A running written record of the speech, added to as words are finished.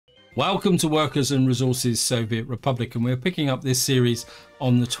Welcome to Workers and Resources Soviet Republic, and we're picking up this series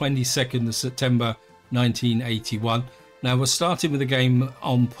on the 22nd of September 1981. Now we're starting with the game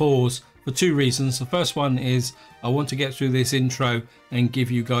on pause for two reasons. The first one is I want to get through this intro and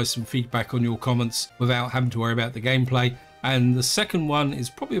give you guys some feedback on your comments without having to worry about the gameplay. And the second one is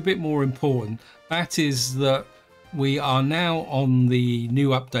probably a bit more important. That is that we are now on the new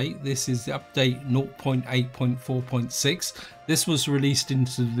update. This is the update 0.8.4.6. This was released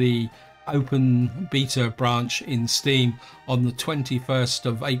into the open beta branch in Steam on the 21st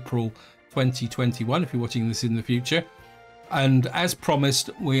of April 2021, if you're watching this in the future. And as promised,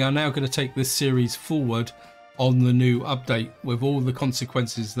 we are now going to take this series forward on the new update with all the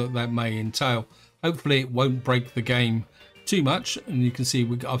consequences that that may entail. Hopefully it won't break the game too much, and you can see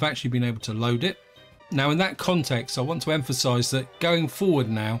I've actually been able to load it. Now in that context, I want to emphasize that going forward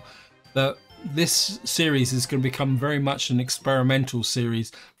now, that this series is going to become very much an experimental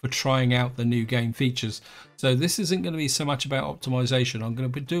series for trying out the new game features. So this isn't going to be so much about optimization. I'm going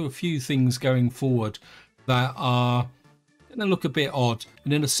to do a few things going forward that are going to look a bit odd.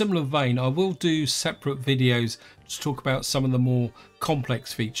 And in a similar vein, I will do separate videos to talk about some of the more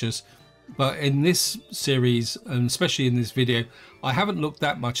complex features. But in this series, and especially in this video, I haven't looked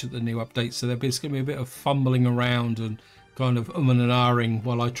that much at the new update, so there's going to be a bit of fumbling around and kind of and ahhing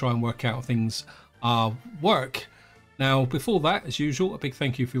while I try and work out how things work. Now, before that, as usual, a big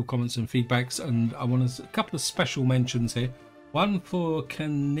thank you for your comments and feedbacks, and I want a couple of special mentions here. One for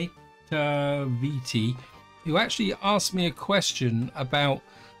Connecta VT, who actually asked me a question about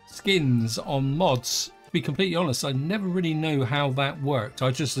skins on mods. To be completely honest, I never really know how that worked.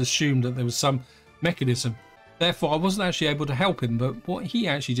 I just assumed that there was some mechanism. Therefore, I wasn't actually able to help him. But what he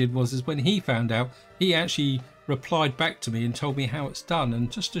actually did was when he found out, he actually replied back to me and told me how it's done.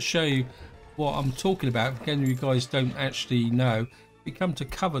 And just to show you what I'm talking about, again, you guys don't actually know, we come to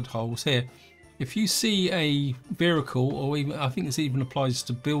covered holes here. If you see a vehicle, or even I think this even applies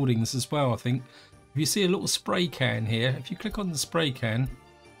to buildings as well, I think. If you see a little spray can here, if you click on the spray can,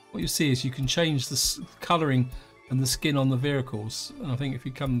 what you see is you can change the colouring and the skin on the vehicles. And I think if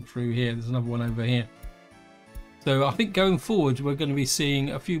you come through here, there's another one over here. So I think going forward, we're going to be seeing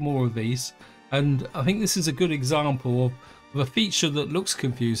a few more of these. And I think this is a good example of a feature that looks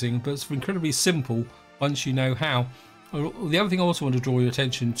confusing, but it's incredibly simple once you know how. The other thing I also want to draw your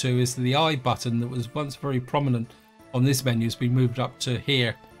attention to is the I button that was once very prominent on this menu has been moved up to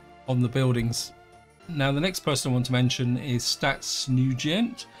here on the buildings. Now the next person I want to mention is Stats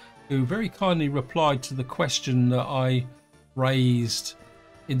Nugent, who very kindly replied to the question that I raised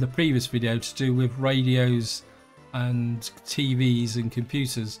in the previous video to do with radios and TVs and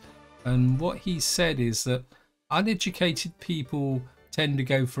computers. And what he said is that uneducated people tend to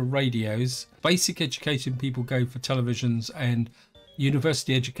go for radios, basic educated people go for televisions, and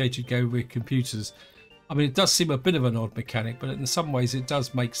university educated go with computers. I mean, it does seem a bit of an odd mechanic, but in some ways it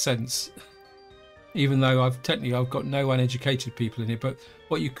does make sense. Even though I've got no uneducated people in here. But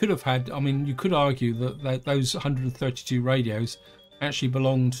what you could have had, I mean, you could argue that those 132 radios actually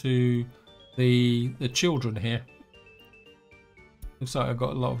belong to the children here. Looks like I've got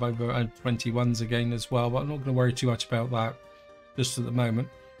a lot of over 21s again as well, but I'm not going to worry too much about that just at the moment.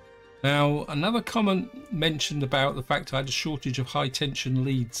 Now, another comment mentioned about the fact I had a shortage of high tension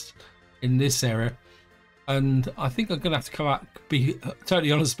leads in this area. And I think I'm going to have to come out, be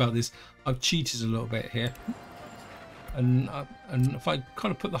totally honest about this. I've cheated a little bit here. And if I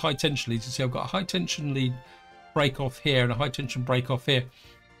kind of put the high tension leads, you see I've got a high tension lead break off here and a high tension break off here.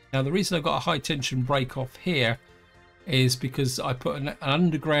 Now the reason I've got a high tension break off here is because I put an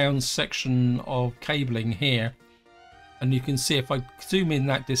underground section of cabling here. And you can see if I zoom in,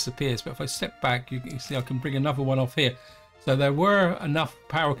 that disappears. But if I step back, you can see I can bring another one off here. So there were enough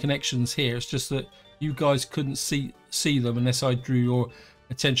power connections here. It's just that you guys couldn't see them unless I drew your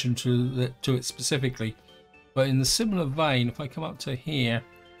attention to it specifically. But in the similar vein, if I come up to here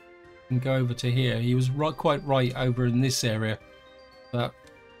and go over to here, he was quite right over in this area that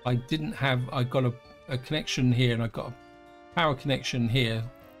I didn't have. I got a connection here and I got a power connection here,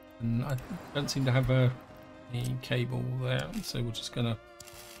 and I don't seem to have a cable there. So we're just gonna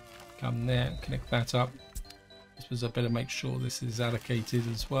come there and connect that up. This was, I better make sure this is allocated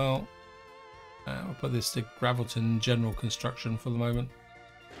as well. I'll put this to Gravelton General Construction for the moment.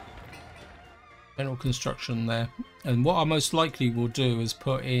 General Construction there. And what I most likely will do is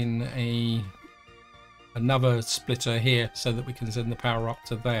put in another splitter here so that we can send the power up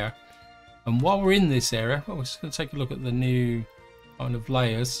to there. And while we're in this area, we're just going to take a look at the new kind of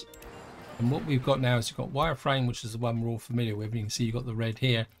layers. And what we've got now is you've got wireframe, which is the one we're all familiar with. You can see you've got the red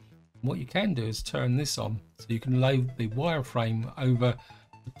here. And what you can do is turn this on. So you can load the wireframe over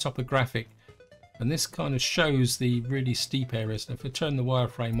topographic, and this kind of shows the really steep areas. And if I turn the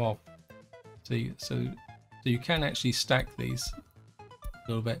wireframe off, see, so you can actually stack these a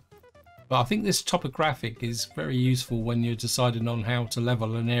little bit. But I think this topographic is very useful when you're deciding on how to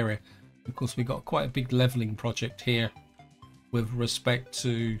level an area. Of course, we've got quite a big leveling project here with respect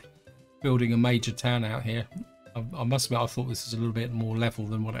to building a major town out here. I must admit, I thought this was a little bit more level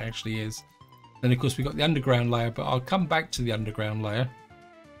than what it actually is. Then of course we've got the underground layer, but I'll come back to the underground layer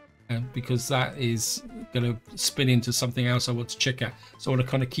because that is going to spin into something else I want to check out. So I want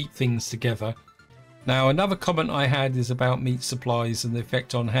to kind of keep things together. Now, another comment I had is about meat supplies and the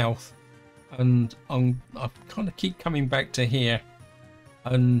effect on health, and I kind of keep coming back to here,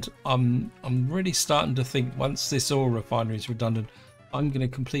 and I'm really starting to think once this oil refinery is redundant, I'm going to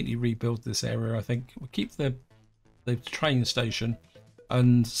completely rebuild this area. I think we'll keep the train station.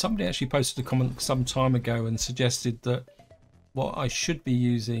 And somebody actually posted a comment some time ago and suggested that what I should be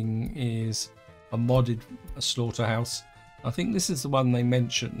using is a modded slaughterhouse. I think this is the one they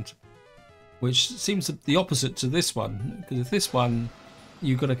mentioned, which seems the opposite to this one, because if this one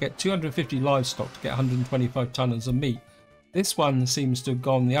you've got to get 250 livestock to get 125 tons of meat, this one seems to have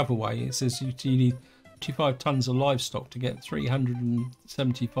gone the other way. It says you need 25 tons of livestock to get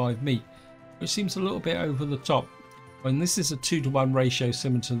 375 meat, which seems a little bit over the top. And this is a 2-to-1 ratio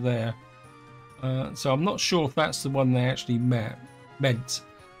similar to there. So I'm not sure if that's the one they actually meant,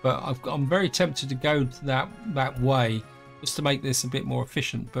 but I'm very tempted to go that way just to make this a bit more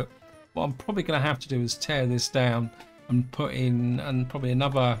efficient. But what I'm probably going to have to do is tear this down and put in probably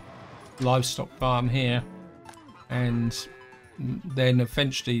another livestock farm here, and then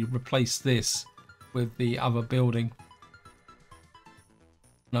eventually replace this with the other building.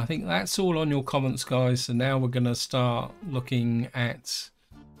 And I think that's all on your comments, guys. So now we're going to start looking at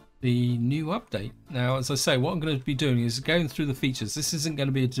the new update. Now, as I say, what I'm going to be doing is going through the features. This isn't going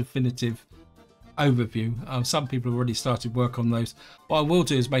to be a definitive overview. Some people have already started work on those. What I will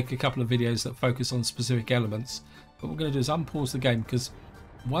do is make a couple of videos that focus on specific elements. But what we're going to do is unpause the game, because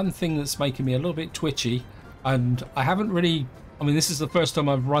one thing that's making me a little bit twitchy, and I haven't really, I mean, this is the first time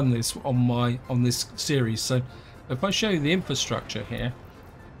I've run this on this series. So if I show you the infrastructure here,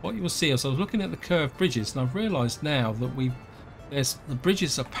 what you will see is I was looking at the curved bridges, and I've realised now that the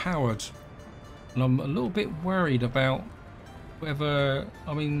bridges are powered, and I'm a little bit worried about whether,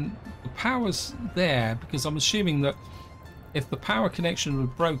 I mean, the power's there, because I'm assuming that if the power connection was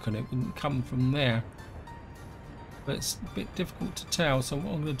broken, it wouldn't come from there. But it's a bit difficult to tell. So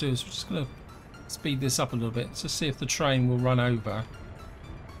what I'm going to do is we're just going to speed this up a little bit to see if the train will run over.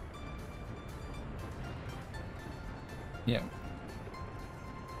 Yeah.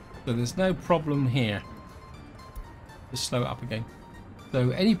 So there's no problem here. Just slow it up again. So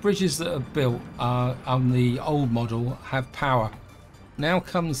any bridges that are built on the old model have power. Now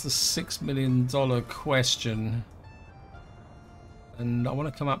comes the $6 million question. And I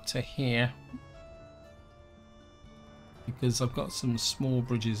want to come up to here, because I've got some small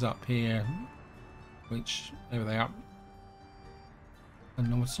bridges up here, which, there they are.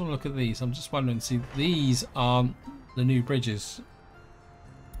 And I want to sort of look at these. I'm just wondering, see, these are the new bridges.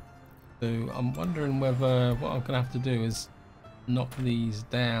 So I'm wondering whether what I'm going to have to do is knock these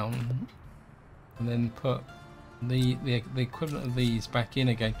down and then put the equivalent of these back in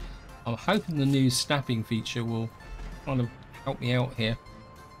again. I'm hoping the new snapping feature will kind of help me out here.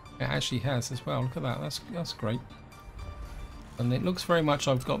 It actually has as well. Look at that. That's great. And it looks very much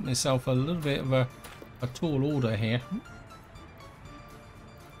I've got myself a little bit of a tall order here.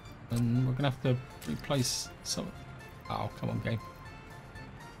 And we're going to have to replace some. Oh, come on, game.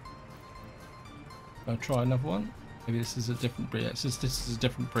 I'll try another one. Maybe this is a different bridge. This is a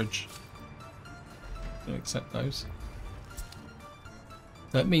different bridge. I'll accept those.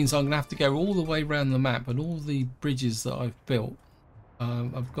 That means I'm going to have to go all the way around the map, and all the bridges that I've built,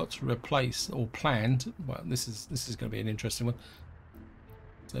 I've got to replace or planned. Well, this is going to be an interesting one.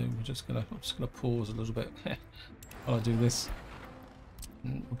 So I'm just gonna pause a little bit while I do this.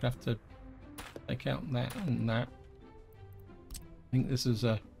 We're going to have to take out that and that. I think this is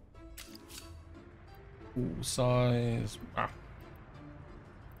a full size.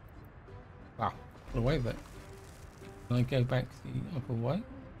 Wow, put away with it. Can I go back the other way?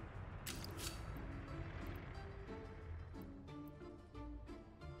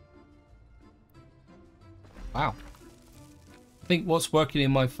 Wow. I think what's working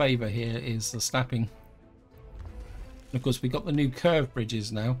in my favour here is the snapping. Of course, we've got the new curved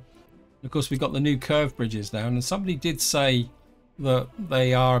bridges now. And somebody did say that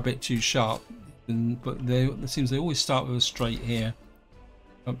they are a bit too sharp, but it seems they always start with a straight here.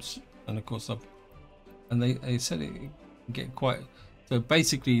 Oops. And of course, they said it can get quite So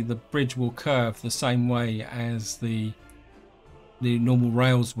basically the bridge will curve the same way as the normal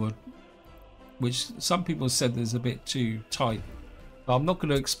rails would, which some people said is a bit too tight. But I'm not going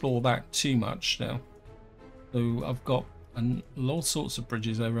to explore that too much now. So I've got all sorts of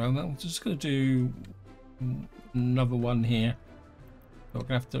bridges around that. I'm just going to do another one here. So I'm going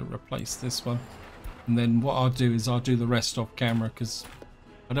to have to replace this one. And then what I'll do is I'll do the rest off camera, because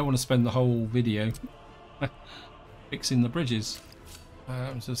I don't want to spend the whole video fixing the bridges.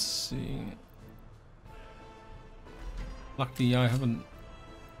 Just seeing. Luckily I haven't.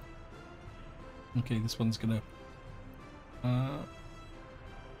 Okay, this one's gonna. Okay,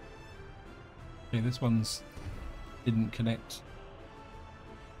 this one's didn't connect.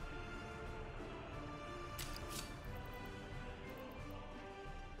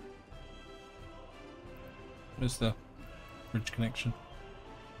 Where's the bridge connection?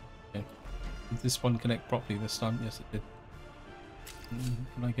 Okay. Did this one connect properly this time? Yes, it did.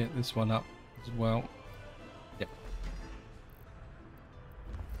 Can I get this one up as well? Yep.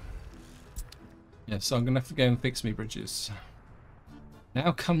 Yeah, so I'm going to have to go and fix me bridges.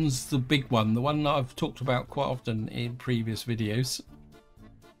 Now comes the big one, the one that I've talked about quite often in previous videos.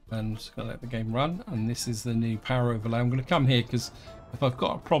 And I'm just going to let the game run. And this is the new power overlay. I'm going to come here because if I've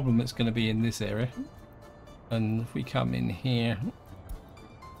got a problem, it's going to be in this area. And if we come in here,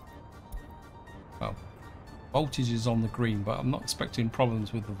 well, voltage is on the green, but I'm not expecting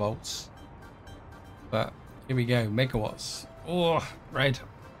problems with the volts. But here we go, megawatts. Oh, red.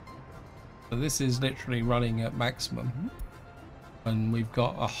 So this is literally running at maximum. And we've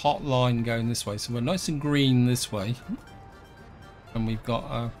got a hot line going this way. So we're nice and green this way. And we've got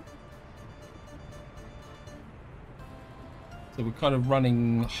a... So we're kind of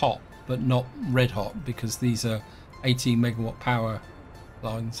running hot, but not red hot, because these are 18 megawatt power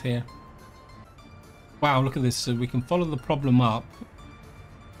lines here. Wow, look at this. So we can follow the problem up.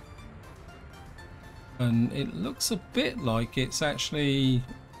 And it looks a bit like it's actually...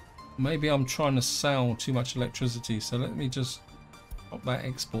 Maybe I'm trying to sell too much electricity. So let me just pop that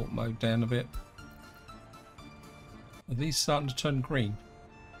export mode down a bit. Are these starting to turn green?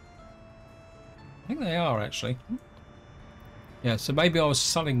 I think they are, actually. Yeah, so maybe I was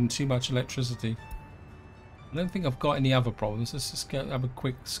selling too much electricity. I don't think I've got any other problems. Let's just have a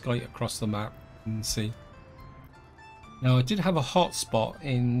quick skate across the map and see. Now, I did have a hotspot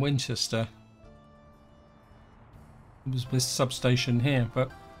in Winchester. It was this substation here, but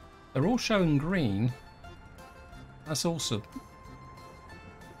they're all showing green. That's awesome.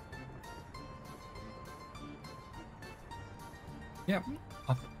 Yep,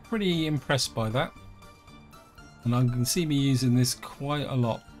 I'm pretty impressed by that. And I can see me using this quite a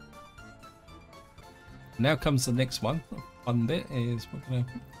lot. Now comes the next one. The fun bit is we're going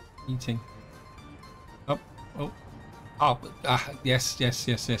to heating. Yes.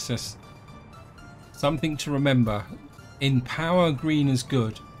 Something to remember. In power, green is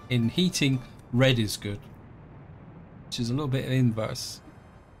good. In heating, red is good. Which is a little bit inverse.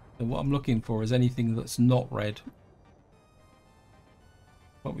 So what I'm looking for is anything that's not red.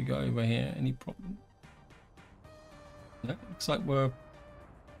 What we got over here? Any problem? Yeah, looks like we're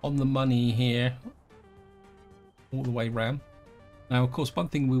on the money here. All the way round. Now, of course, one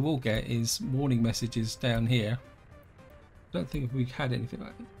thing we will get is warning messages down here. I don't think we've had anything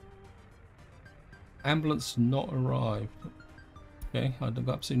like that. Ambulance not arrived. Okay, I've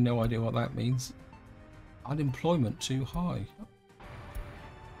got absolutely no idea what that means. Unemployment too high.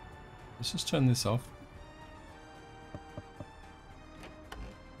 Let's just turn this off.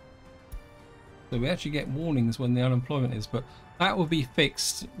 So we actually get warnings when the unemployment is, but that will be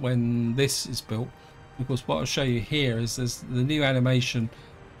fixed when this is built. Of course, what I'll show you here is there's the new animation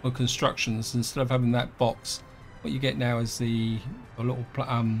for constructions. Instead of having that box, what you get now is a little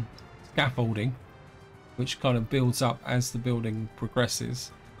scaffolding, which kind of builds up as the building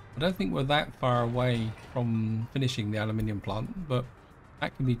progresses. I don't think we're that far away from finishing the aluminium plant, but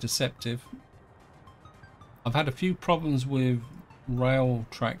that can be deceptive. I've had a few problems with rail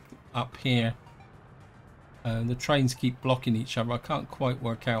track up here. The trains keep blocking each other. I can't quite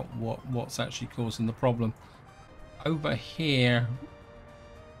work out what's actually causing the problem. Over here,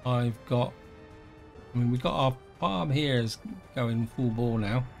 we've got our farm here is going full bore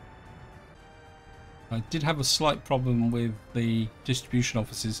now. I did have a slight problem with the distribution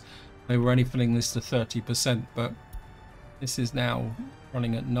offices. They were only filling this to 30%, but this is now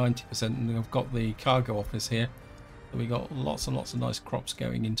running at 90%, and I've got the cargo office here. So we got lots and lots of nice crops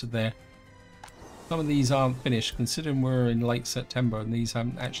going into there. Some of these aren't finished, considering we're in late September and these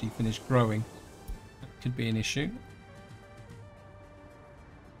haven't actually finished growing. That could be an issue.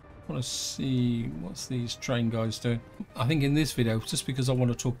 want to see what's these train guys doing. I think in this video, just because I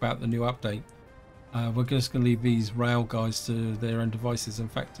want to talk about the new update, we're just going to leave these rail guys to their own devices. In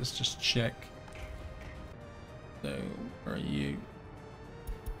fact, let's just check. So, where are you?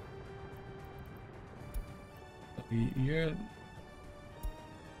 You're...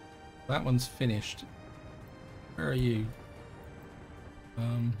 That one's finished. Where are you?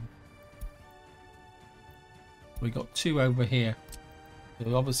 We got two over here.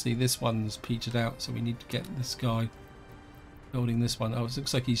 So obviously this one's petered out, so we need to get this guy building this one. Oh, it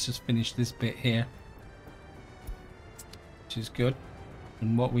looks like he's just finished this bit here, which is good.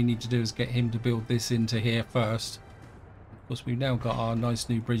 And what we need to do is get him to build this into here first. Of course, we've now got our nice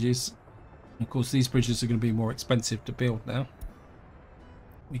new bridges. And of course, these bridges are going to be more expensive to build now.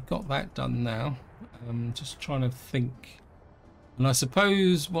 We've got that done now. I'm just trying to think. And I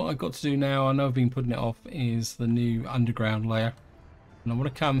suppose what I've got to do now, I know I've been putting it off, is the new underground layer. And I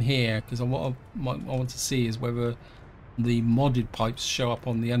want to come here because what I want to see is whether the modded pipes show up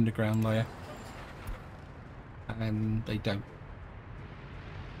on the underground layer. And they don't.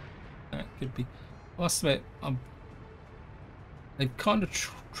 That could be... I must admit, they've kind of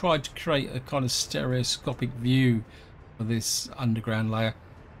tried to create a kind of stereoscopic view for this underground layer.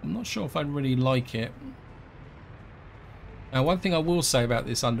 I'm not sure if I really like it. Now, one thing I will say about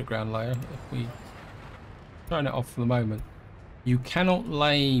this underground layer, if we turn it off for the moment, you cannot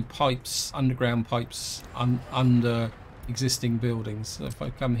lay pipes, underground pipes, under existing buildings. So if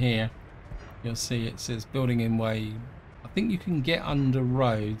I come here, you'll see it says building in way. I think you can get under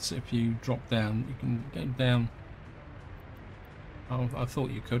roads if you drop down. You can get down. Oh, I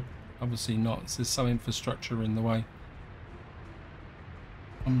thought you could. Obviously not. There's some infrastructure in the way.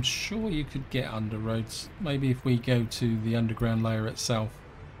 I'm sure you could get under roads. Maybe if we go to the underground layer itself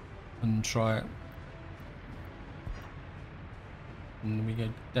and try it. And we go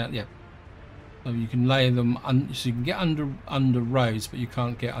down, yeah. So you can lay them, so you can get under roads, but you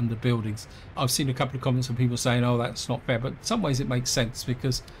can't get under buildings. I've seen a couple of comments from people saying, "Oh, that's not fair," but in some ways it makes sense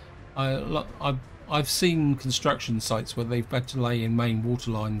because I've seen construction sites where they've had to lay in main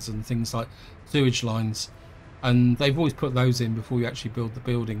water lines and things like sewage lines, and they've always put those in before you actually build the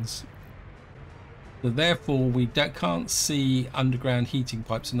buildings. So therefore, we can't see underground heating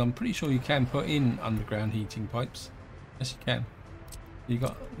pipes, and I'm pretty sure you can put in underground heating pipes. Yes, you can. You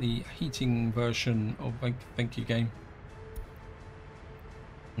got the heating version of Thank You game.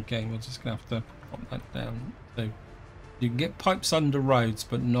 Okay, we're just gonna have to pop that down. So you can get pipes under roads,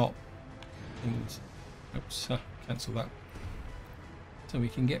 but not things. Oops, cancel that. So we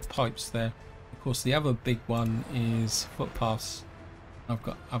can get pipes there. Of course, the other big one is footpaths. I've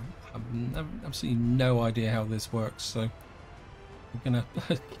absolutely no idea how this works, so we're gonna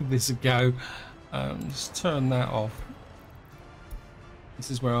give this a go. Just turn that off. This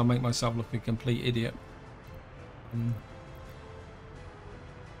is where I'll make myself look a complete idiot.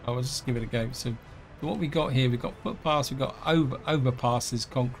 I'll just give it a go. So what we got here, we've got footpaths, we've got overpasses,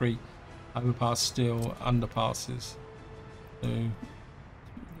 concrete, overpass steel, underpasses. So,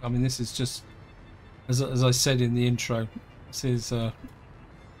 I mean, this is just, as I said in the intro, this is so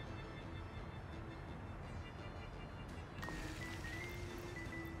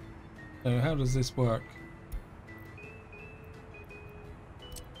how does this work?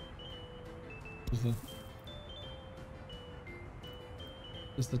 Because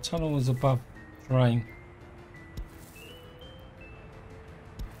the tunnel is above terrain.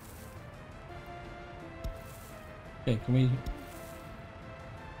 Okay, can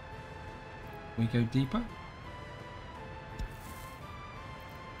we go deeper?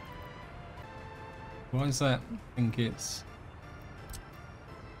 Why is that? I think it's...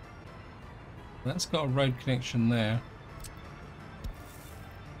 That's got a road connection there.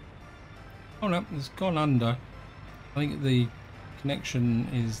 Oh no, it's gone under. I think the connection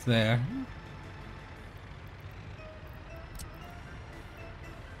is there.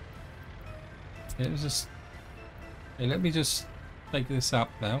 It was just... Okay, let me just take this up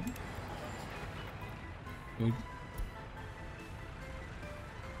now. Good.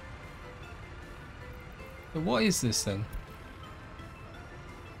 So what is this then?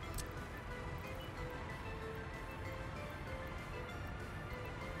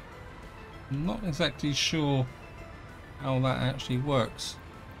 I'm not exactly sure how that actually works.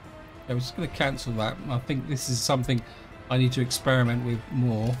 Okay, we're just going to cancel that. I think this is something I need to experiment with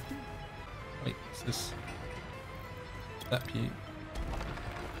more. Wait, what's this? Step you.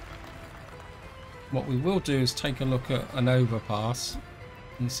 What we will do is take a look at an overpass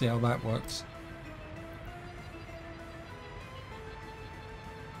and see how that works.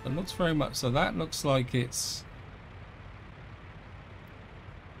 It looks very much so. That looks like it's...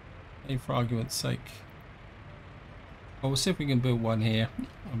 for argument's sake. Well, we'll see if we can build one here.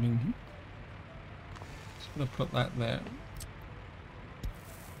 I mean, just going to put that there.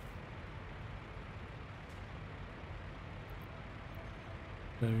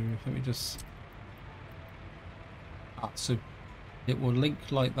 So let me just... so it will link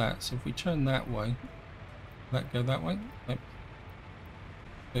like that. So if we turn that way, will that go that way? Nope.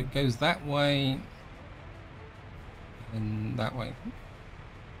 So it goes that way and that way.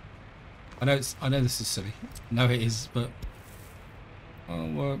 I know this is silly. No, it is, but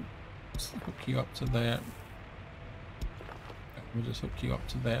I'll just hook you up to there. We'll just hook you up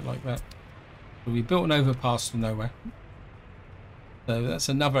to there like that. So we built an overpass from nowhere. So that's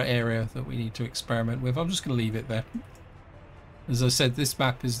another area that we need to experiment with. I'm just going to leave it there. As I said, this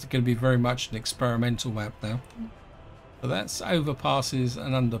map is going to be very much an experimental map now. So that's overpasses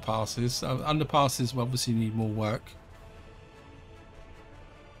and underpasses. So underpasses will obviously need more work.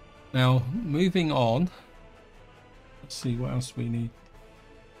 Now, moving on. Let's see what else we need.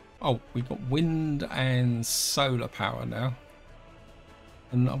 Oh, we've got wind and solar power now.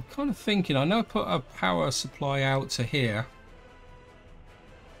 And I'm kind of thinking, I know I put a power supply out to here.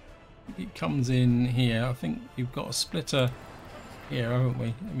 It comes in here. I think you've got a splitter here, haven't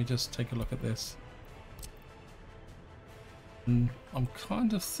we? Let me just take a look at this. And I'm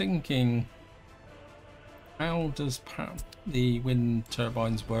kind of thinking, how does the wind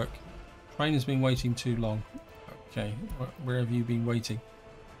turbines work? Train has been waiting too long. Okay, where have you been waiting?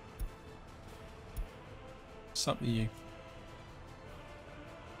 What's up with you?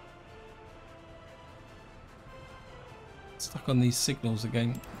 Stuck on these signals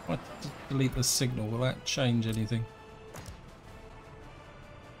again. If I delete the signal, will that change anything?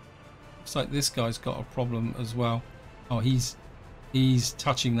 Looks like this guy's got a problem as well. Oh, he's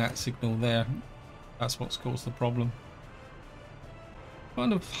touching that signal there. That's what's caused the problem.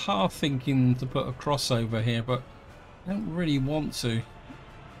 Kind of half thinking to put a crossover here, but I don't really want to.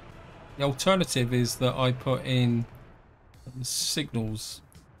 The alternative is that I put in signals.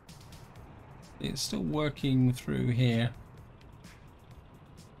 It's still working through here.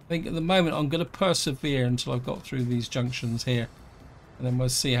 I think at the moment I'm going to persevere until I've got through these junctions here, and then we'll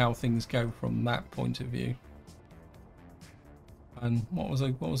see how things go from that point of view. And what was I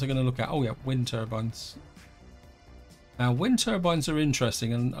going to look at? Oh yeah, wind turbines. Now wind turbines are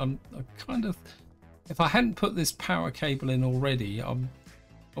interesting, and I'm kind of, if I hadn't put this power cable in already, I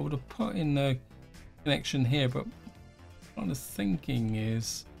would have put in a connection here. But what I'm thinking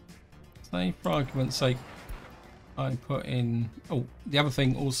is, say for argument's sake, I put in. Oh, the other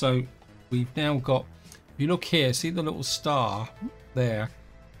thing also, we've now got. If you look here, see the little star there.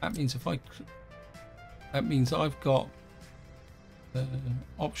 That means I've got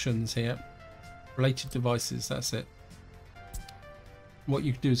options here. Related devices. That's it. What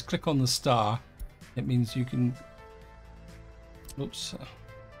you can do is click on the star. It means you can. Oops.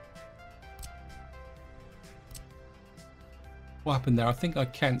 What happened there? I think I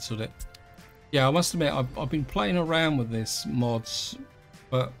cancelled it. Yeah, I must admit, I've been playing around with this mods,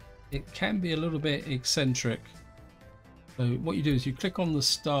 but it can be a little bit eccentric. So what you do is you click on the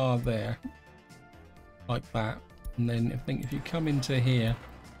star there, like that, and then I think if you come into here,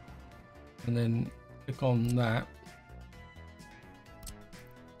 and then click on that,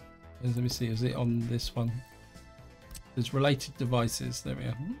 let me see, is it on this one? There's related devices, there we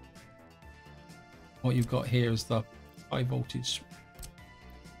are. What you've got here is the high voltage.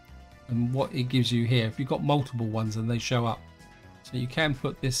 And what it gives you here, if you've got multiple ones and they show up, so you can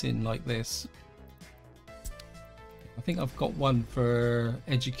put this in like this. I think I've got one for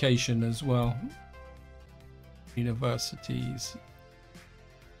education as well. Universities.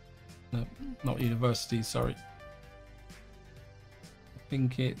 No, not universities, sorry. I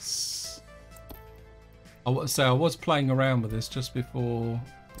think it's. I was playing around with this just before.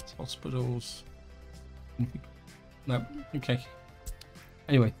 It's hospitals. No, okay.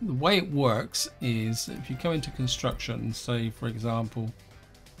 Anyway, the way it works is if you go into construction, say for example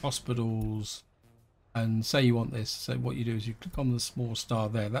hospitals, and say you want this, so what you do is you click on the small star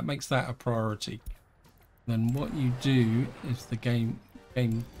there. That makes that a priority. Then what you do is the game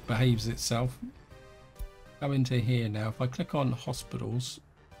behaves itself. Come into here now. If I click on hospitals,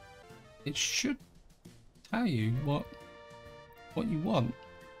 it should tell you what you want.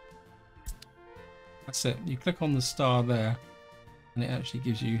 That's it. You click on the star there, and it actually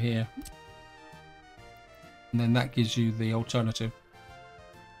gives you here, and then that gives you the alternative.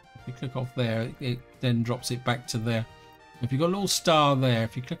 If you click off there, it then drops it back to there. If you've got a little star there,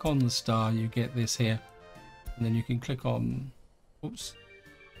 if you click on the star, you get this here, and then you can click on. Oops,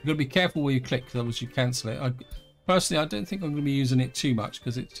 you've got to be careful where you click, because otherwise you cancel it. personally, I don't think I'm going to be using it too much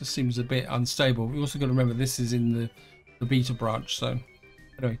because it just seems a bit unstable. We also got to remember this is in the beta branch. So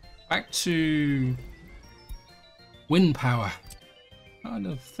anyway, back to wind power. Kind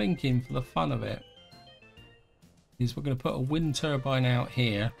of thinking for the fun of it is we're going to put a wind turbine out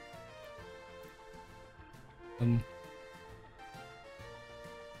here. And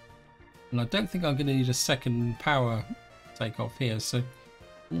I don't think I'm going to need a second power takeoff here. So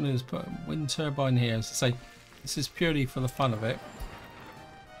I'm going to just put a wind turbine here. As I say, this is purely for the fun of it.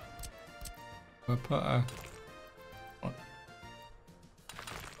 We'll put a... Oh,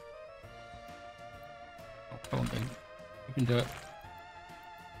 come on, baby. You can do it.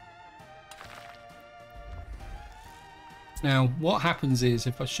 Now, what happens is,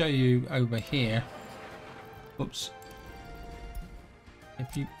 if I show you over here... Oops.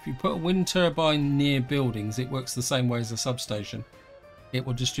 If you put a wind turbine near buildings, it works the same way as a substation. It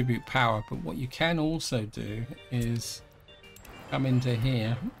will distribute power, but what you can also do is come into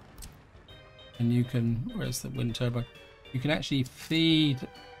here and you can, where's the wind turbine? You can actually feed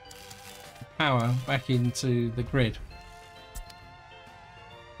power back into the grid.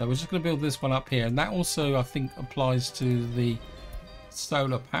 So we're just going to build this one up here, and that also I think applies to the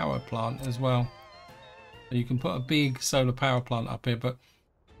solar power plant as well. So you can put a big solar power plant up here, but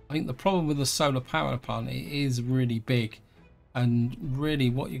I think the problem with the solar power plant, it is really big, and really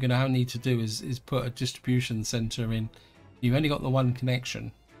what you're going to need to do is put a distribution center in. You've only got the one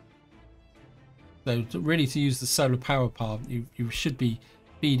connection, so really to use the solar power plant, you should be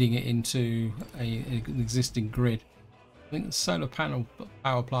feeding it into an existing grid. I think the solar panel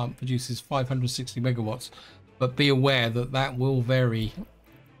power plant produces 560 megawatts, but be aware that that will vary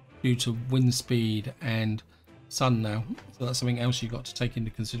due to wind speed and sun now, so that's something else you've got to take into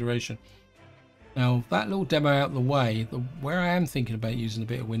consideration. Now that little demo out of the way, where I am thinking about using a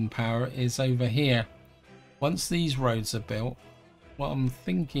bit of wind power is over here. Once these roads are built, what I'm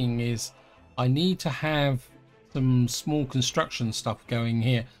thinking is I need to have some small construction stuff going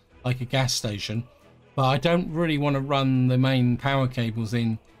here, like a gas station, but I don't really want to run the main power cables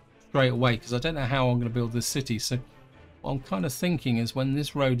in straight away because I don't know how I'm going to build this city. So what I'm kind of thinking is when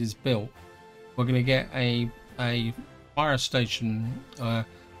this road is built, we're going to get a fire station, a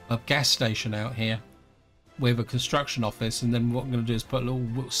gas station out here with a construction office, and then what I'm going to do is put a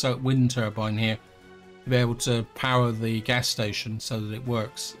little wind turbine here to be able to power the gas station so that it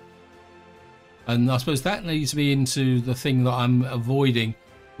works. And I suppose that leads me into the thing that I'm avoiding,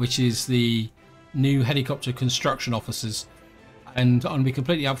 which is the new helicopter construction offices. And I'm going to be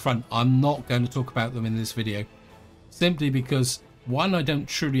completely upfront, I'm not going to talk about them in this video, simply because one, I don't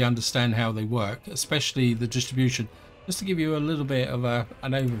truly understand how they work, especially the distribution. Just to give you a little bit of an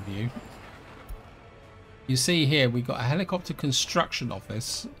overview, you see here we've got a helicopter construction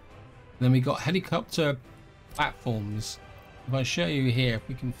office, then we got helicopter platforms. If I show you here, if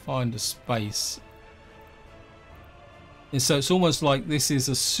we can find a space, and so it's almost like this is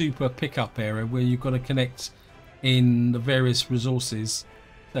a super pickup area where you've got to connect in the various resources.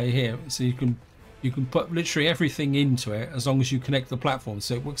 Say here, so you can put literally everything into it as long as you connect the platform.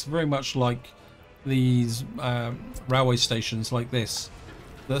 So it works very much like these railway stations like this.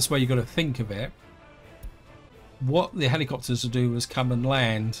 That's where you've got to think of it. What the helicopters will do is come and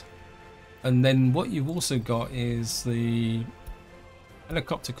land, and then what you've also got is the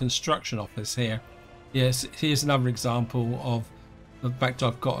helicopter construction office here. Yes, here's another example of the fact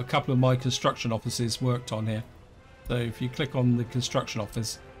I've got a couple of my construction offices worked on here. So if you click on the construction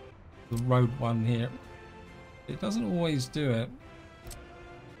office, the road one here, it doesn't always do it,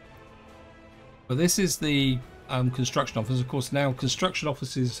 but this is the construction office. Of course, now construction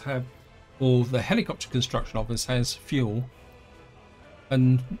offices have, or the helicopter construction office has fuel,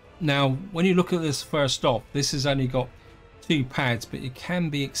 and now when you look at this first off, this has only got 2 pads, but it can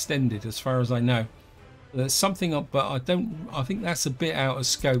be extended as far as I know. There's something up, but I think that's a bit out of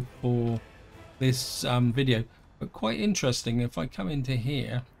scope for this video, but quite interesting. If I come into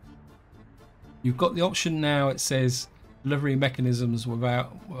here, you've got the option now, it says delivery mechanisms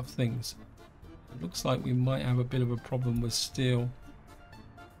without things. It looks like we might have a bit of a problem with steel.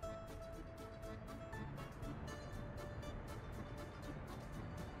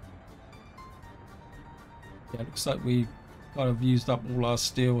 Yeah, it looks like we kind of used up all our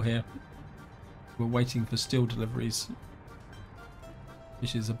steel here. We're waiting for steel deliveries,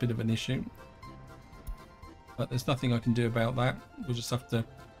 which is a bit of an issue. But there's nothing I can do about that. We'll just have to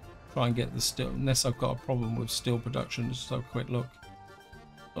try and get the steel, unless I've got a problem with steel production. Just have a quick look.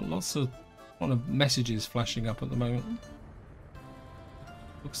 Got lots of kind of messages flashing up at the moment.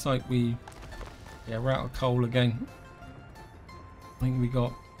 Looks like we're out of coal again. I think we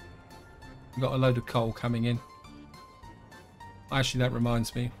got a load of coal coming in. actually, that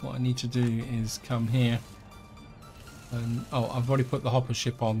reminds me. What I need to do is come here. And, oh, I've already put the hopper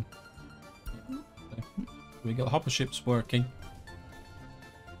ship on. We got the hopper ships working.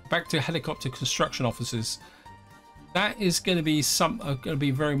 Back to helicopter construction offices. That is going to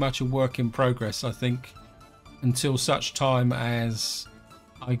be very much a work in progress, I think, until such time as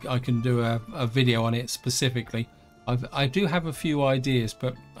I can do a video on it specifically. I do have a few ideas,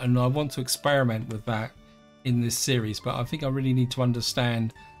 and I want to experiment with that in this series, but I think I really need to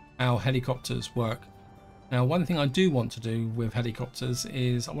understand how helicopters work. Now, one thing I do want to do with helicopters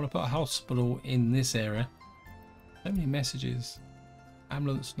is I want to put a hospital in this area. So many messages.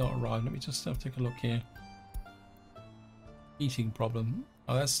 Ambulance not arrived. Let me just take a look here. Heating problem.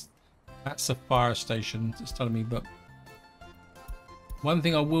 Oh, that's a fire station. It's telling me. But one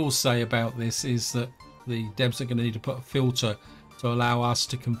thing I will say about this is that the devs are going to need to put a filter to allow us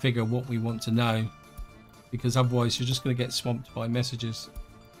to configure what we want to know, because otherwise you're just going to get swamped by messages.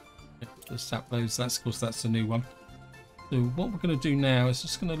 Just tap those. That's, of course, that's the new one. So what we're going to do now is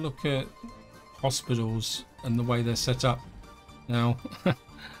just going to look at hospitals and the way they're set up. Now,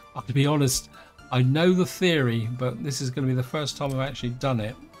 to be honest, I know the theory, but this is going to be the first time I've actually done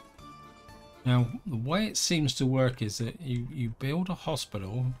it. Now, the way it seems to work is that you build a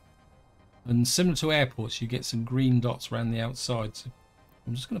hospital, and similar to airports, you get some green dots around the outside. So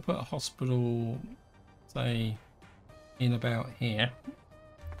I'm just going to put a hospital, say, in about here.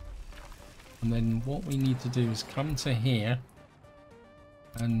 And then what we need to do is come to here,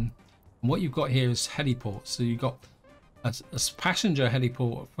 and what you've got here is heliports. So you've got a passenger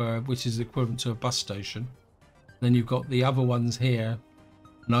heliport, which is equivalent to a bus station. Then you've got the other ones here,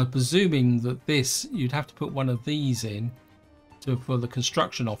 and I'm presuming that this, you'd have to put one of these in for the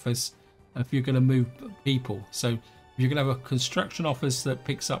construction office if you're going to move people. So if you're going to have a construction office that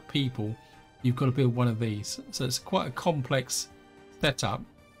picks up people, you've got to build one of these. So it's quite a complex setup.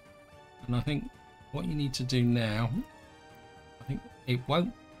 And I think what you need to do now, I think it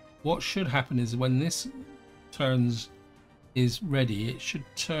won't, what should happen is when this is ready, it should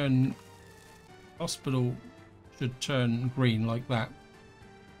turn, hospital should turn green like that.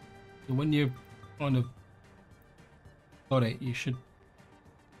 So when you've kind of got it, you should,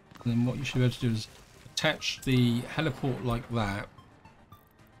 and then what you should be able to do is attach the heliport like that.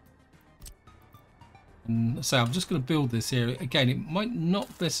 And so I'm just going to build this here. Again, it might not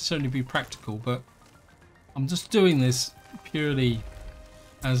necessarily be practical, but I'm just doing this purely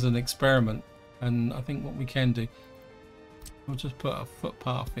as an experiment. And I think what we can do, we'll just put a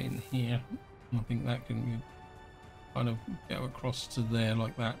footpath in here. I think that can kind of go across to there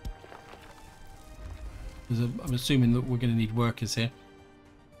like that. Because I'm assuming that we're going to need workers here.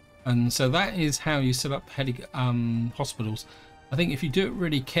 And so that is how you set up hospitals. I think if you do it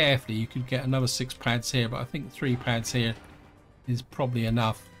really carefully, you could get another 6 pads here, but I think 3 pads here is probably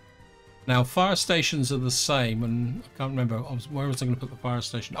enough. Now, fire stations are the same, and I can't remember, where was I going to put the fire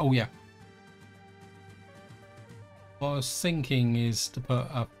station? Oh, yeah. What I was thinking is to put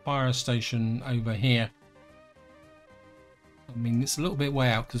a fire station over here. I mean, it's a little bit way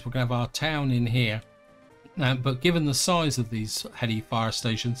out because we're going to have our town in here. But given the size of these heli fire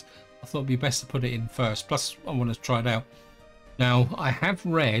stations, I thought it'd be best to put it in first. Plus, I want to try it out. Now, I have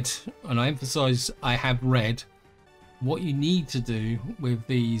read, and I emphasize I have read, what you need to do with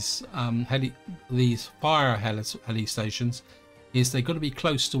these fire heli stations is they've got to be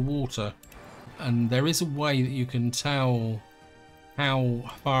close to water. And there is a way that you can tell how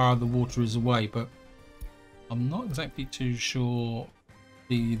far the water is away, but I'm not exactly too sure.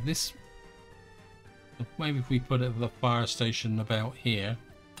 Maybe if we put the fire station about here,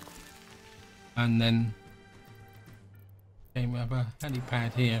 and then we have a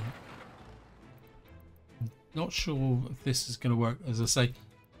helipad here. Not sure if this is going to work. As I say,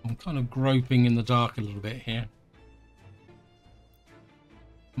 I'm kind of groping in the dark a little bit here.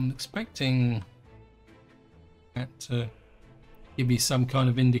 I'm expecting that to give me some kind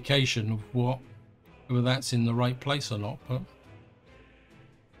of indication of whether that's in the right place or not, but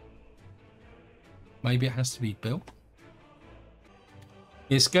maybe it has to be built.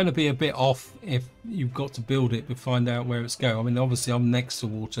 It's going to be a bit off if you've got to build it to find out where it's going. I mean, obviously I'm next to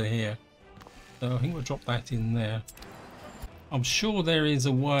water here, so I think we'll drop that in there. I'm sure there is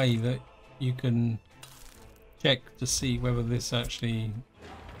a way that you can check to see whether this actually,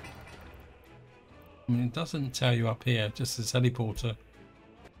 I mean, it doesn't tell you up here, just this heliporter.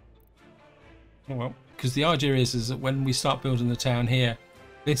 Oh well, because the idea is that when we start building the town here,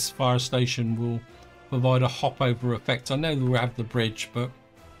 this fire station will provide a hop over effect. I know that we'll have the bridge, but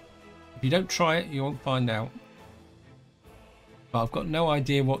if you don't try it, you won't find out. But I've got no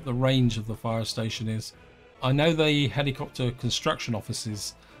idea what the range of the fire station is. I know the helicopter construction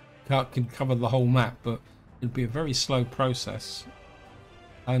offices can cover the whole map, but it'd be a very slow process.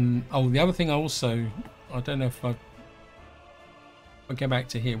 And oh, the other thing also, I don't know if I go back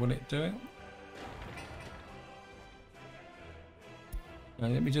to here, will it do it? No,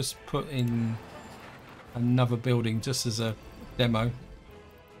 let me just put in another building just as a demo.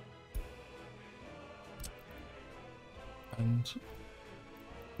 And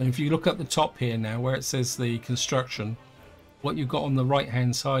if you look at the top here now where it says the construction, what you've got on the right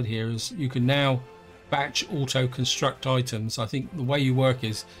hand side here is you can now batch auto construct items. I think the way you work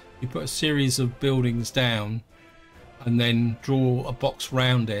is you put a series of buildings down and then draw a box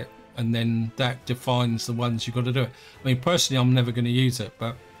round it, and then that defines the ones you've got to do it. I mean, personally, I'm never going to use it,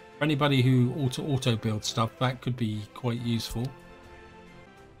 but for anybody who auto build stuff, that could be quite useful.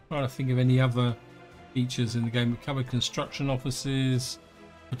 Trying to think of any other features in the game. We covered construction offices,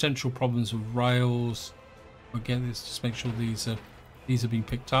 potential problems with rails. Again, let's just make sure these are being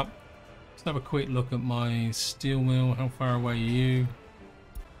picked up. Let's have a quick look at my steel mill. How far away are you?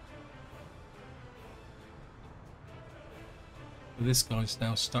 This guy's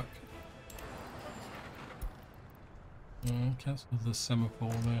now stuck. Cancel the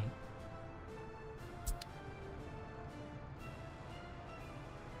semaphore there.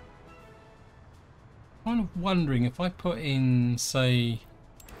 Kind of wondering if I put in, say,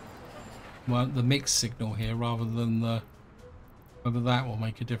 well, the mix signal here rather than whether that will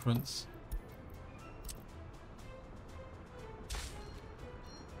make a difference.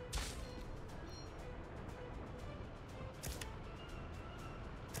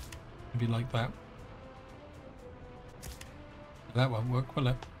 Maybe like that. That won't work, will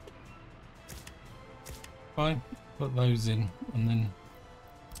it? Fine, put those in, and then,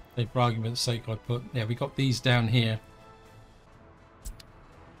 say for argument's sake, I put, yeah, we got these down here.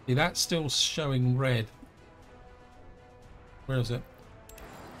 See, that's still showing red. Where is it?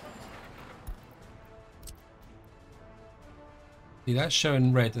 See, that's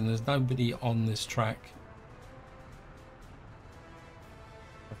showing red, and there's nobody on this track.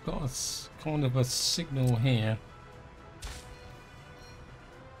 I've got a kind of a signal here.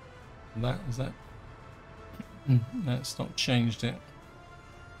 Is that? That's not changed it.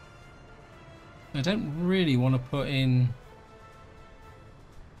 I don't really want to put in.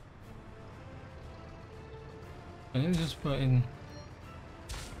 Let me just put in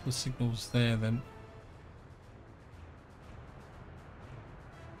the signals there then.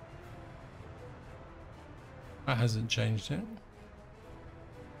 That hasn't changed it.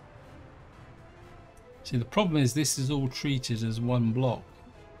 See, the problem is this is all treated as one block.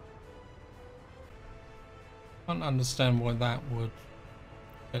 I can't understand why that would.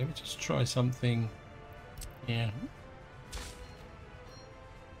 Okay, let me just try something here.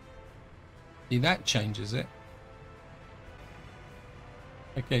 See, that changes it.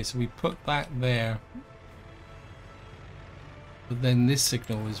 Okay, so we put that there, but then this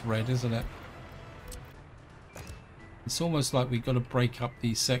signal is red, isn't it? It's almost like we've got to break up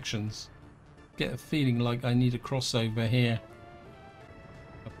these sections. Get a feeling like I need a crossover here.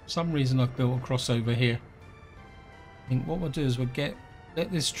 For some reason I've built a crossover here. I think what we'll do is we'll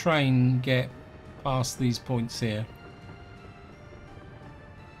let this train get past these points here.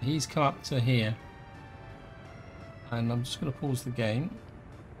 He's come up to here. And I'm just going to pause the game.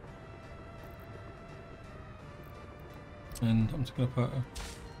 And I'm just going to put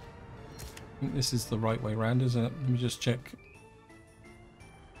I think this is the right way around, isn't it? Let me just check.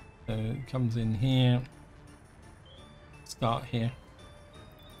 So it comes in here. Start here.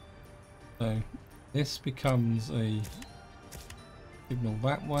 So this becomes a signal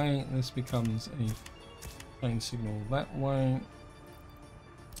that way. This becomes a train signal that way.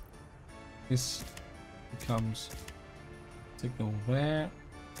 This becomes signal there.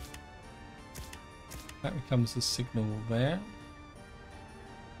 That becomes the signal there.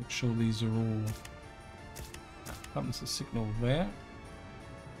 Make sure these are all. That becomes the signal there.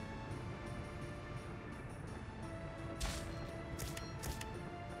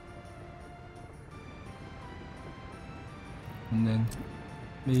 And then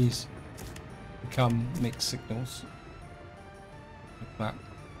these become mixed signals. Like that.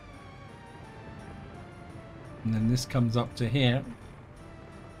 And then this comes up to here.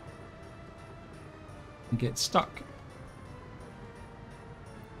 And get stuck.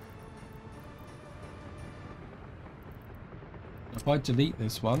 If I delete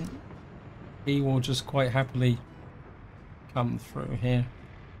this one, he will just quite happily come through here.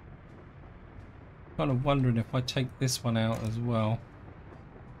 Kind of wondering if I take this one out as well,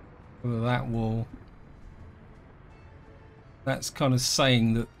 whether that will. That's kind of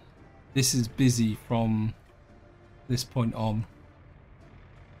saying that this is busy from this point on.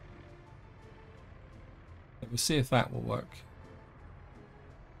 We'll see if that will work.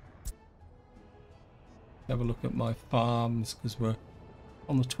 Have a look at my farms because we're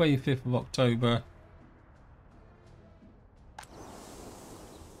on the 25th of October.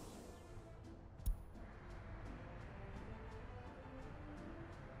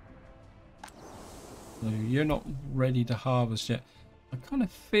 So you're not ready to harvest yet. I kind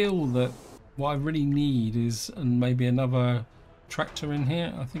of feel that what I really need is maybe another tractor in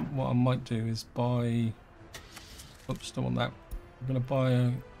here. I think what I might do is buy... Oops, don't want that. I'm going to buy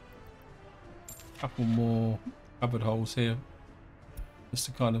a couple more covered holes here just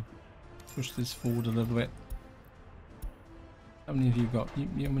to kind of push this forward a little bit. How many have you got? I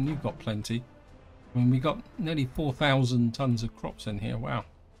mean, you've got plenty. I mean, we got nearly 4,000 tons of crops in here. Wow.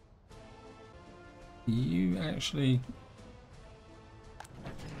 You actually...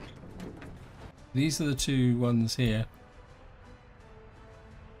 These are the two ones here.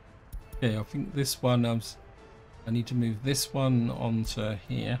 Okay, I think this one I need to move this one onto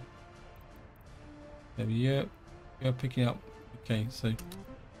here. Maybe you're picking up. Okay, so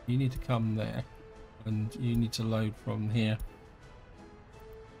you need to come there, and you need to load from here.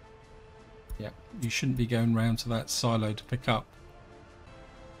 Yeah, you shouldn't be going round to that silo to pick up.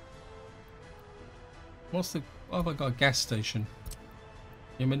 What's the... Oh, have I got a gas station?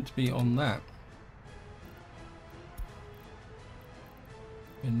 You're meant to be on that.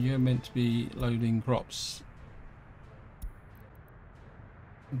 And you're meant to be loading crops.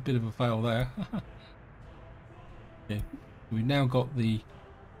 A bit of a fail there. Okay, we've now got the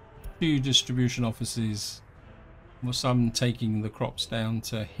two distribution offices, with some taking the crops down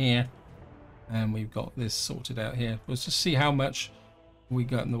to here, and we've got this sorted out here. Let's just see how much we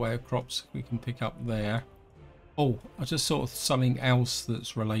got in the way of crops we can pick up there. Oh, I just saw something else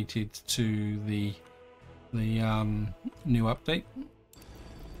that's related to the new update.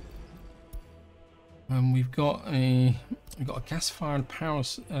 We've got a gas-fired power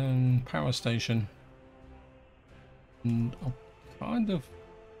station, and kind of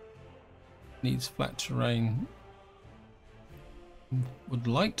needs flat terrain. Would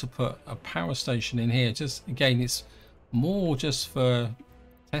like to put a power station in here. Just again, it's more just for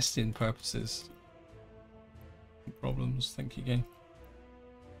testing purposes. Problems. Thank you again.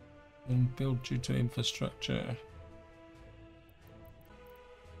 And build due to infrastructure.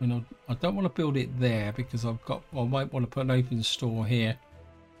 You know, I don't want to build it there because I might want to put an open store here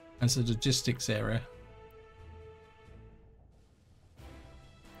as a logistics area.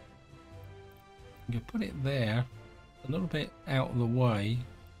 You can put it there, a little bit out of the way,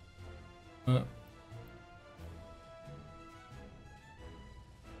 but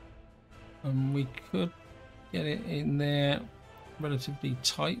we could get it in there relatively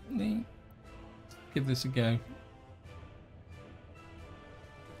tightly. Give this a go.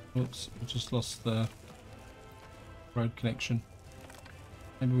 Oops, I just lost the road connection.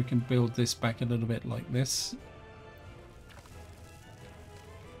 Maybe we can build this back a little bit like this.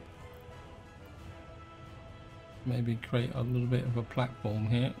 Maybe create a little bit of a platform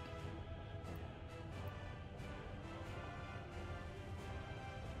here.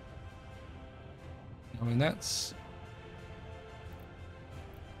 I mean, that's...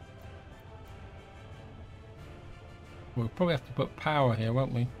 We'll probably have to put power here,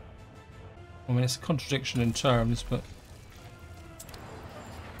 won't we? I mean, it's a contradiction in terms, but...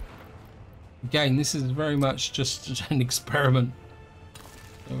 Again, this is very much just an experiment.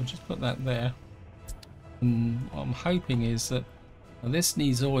 So we'll just put that there. And what I'm hoping is that... Well, this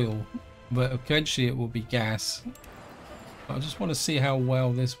needs oil, but eventually it will be gas. But I just want to see how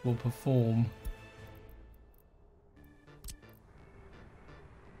well this will perform.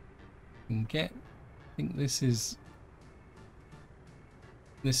 And get... I think this is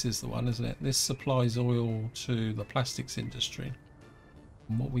the one, isn't it? This supplies oil to the plastics industry.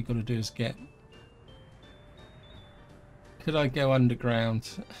 And what we got to do is get... Could I go underground?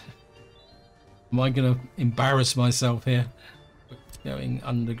 Am I going to embarrass myself here? Going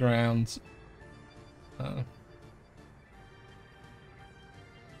underground. What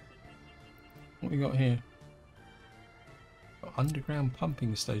we got here? Got underground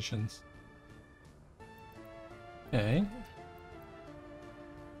pumping stations. Okay.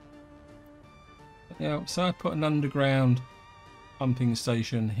 Yeah, so I put an underground pumping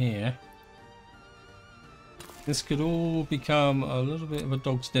station here. This could all become a little bit of a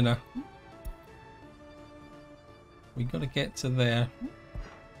dog's dinner. We got to get to there.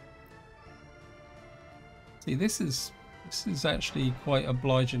 See, this is actually quite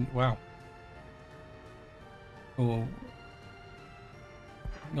obliging. Wow. Or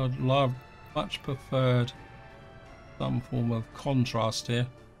I'd love much preferred some form of contrast here.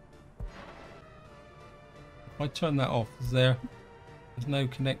 If I turn that off, there's no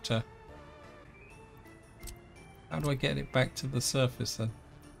connector. How do I get it back to the surface then?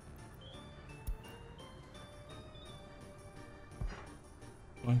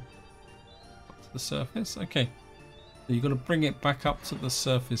 Up to the surface? Okay. So you've got to bring it back up to the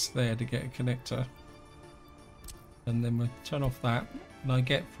surface there to get a connector. And then we'll turn off that. And I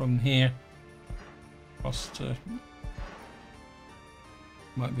get from here across to...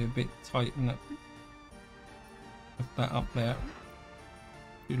 Might be a bit tight in that. Put that up there.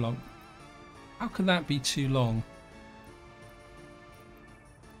 Too long. How can that be too long?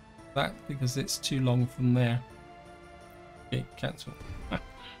 That because it's too long from there. Okay, cancel. Okay,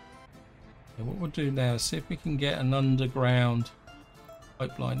 what we'll do now is see if we can get an underground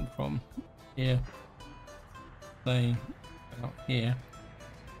pipeline from here, say out here.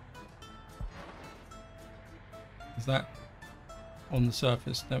 Is that on the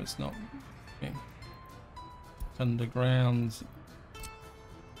surface? No, it's not. Okay. It's underground.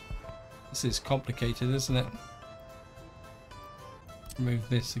 This is complicated, isn't it? Remove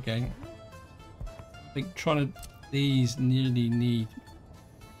this again. I think these nearly need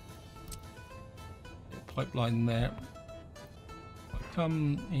a pipeline there. I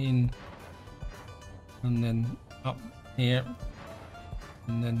come in and then up here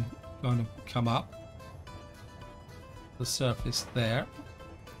and then kind of come up the surface there.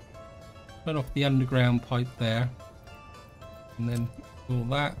 Turn off the underground pipe there and then all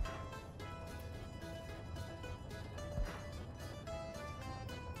that.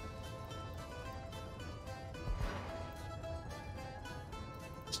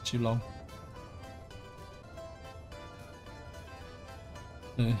 Too long.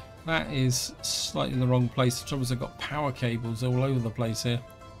 That is slightly in the wrong place. The trouble is I've got power cables all over the place here.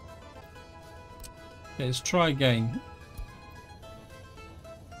 Okay, let's try again.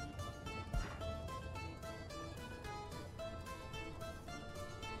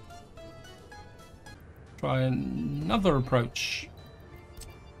 Try another approach.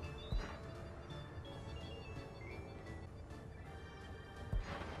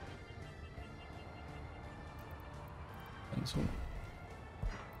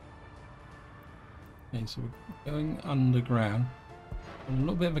 Okay, so we're going underground. A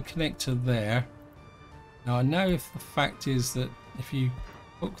little bit of a connector there. Now I know if the fact is that if you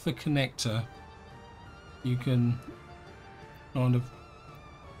hook the connector, you can kind of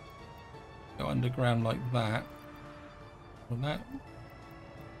go underground like that. Or that.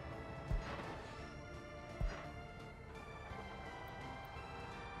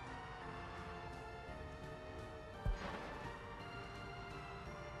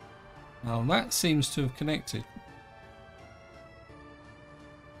 Now that seems to have connected.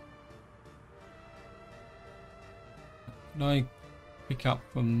 Can I pick up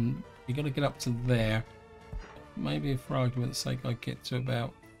from... You got to get up to there. Maybe for argument's sake I get to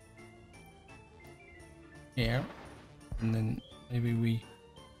about here. And then maybe we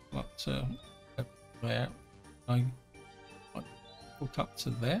up to there. I hook up to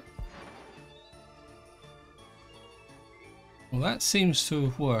there. Well, that seems to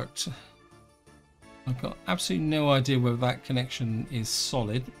have worked. I've got absolutely no idea whether that connection is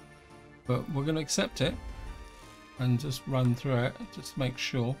solid, but we're going to accept it and just run through it just to make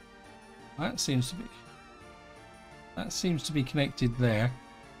sure. That seems to be connected there.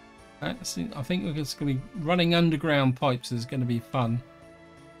 I think we're just going to be running underground pipes is going to be fun,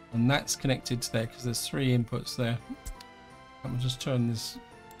 and that's connected to there because there's 3 inputs there. And we'll just turn this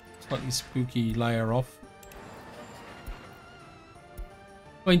slightly spooky layer off.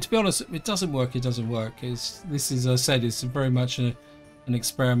 I mean, to be honest, if it doesn't work, it doesn't work. This is, as I said, it's very much an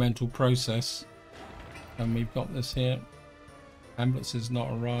experimental process. And we've got this here. Ambulance has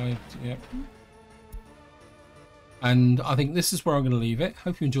not arrived. Yep. And I think this is where I'm going to leave it.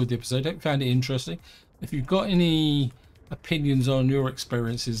 Hope you enjoyed the episode. Hope you found it interesting. If you've got any opinions on your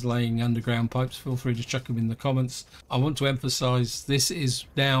experiences laying underground pipes, feel free to chuck them in the comments. I want to emphasize this is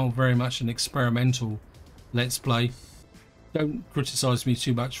now very much an experimental Let's Play. Don't criticize me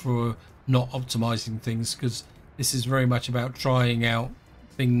too much for not optimizing things, because this is very much about trying out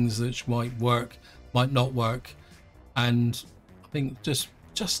things that might work, might not work. And I think just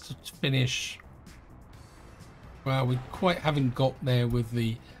to finish, well, we quite haven't got there with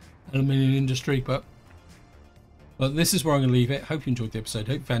the aluminium industry, but this is where I'm going to leave it. Hope you enjoyed the episode.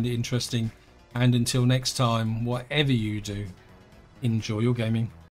 Hope you found it interesting. And until next time, whatever you do, enjoy your gaming.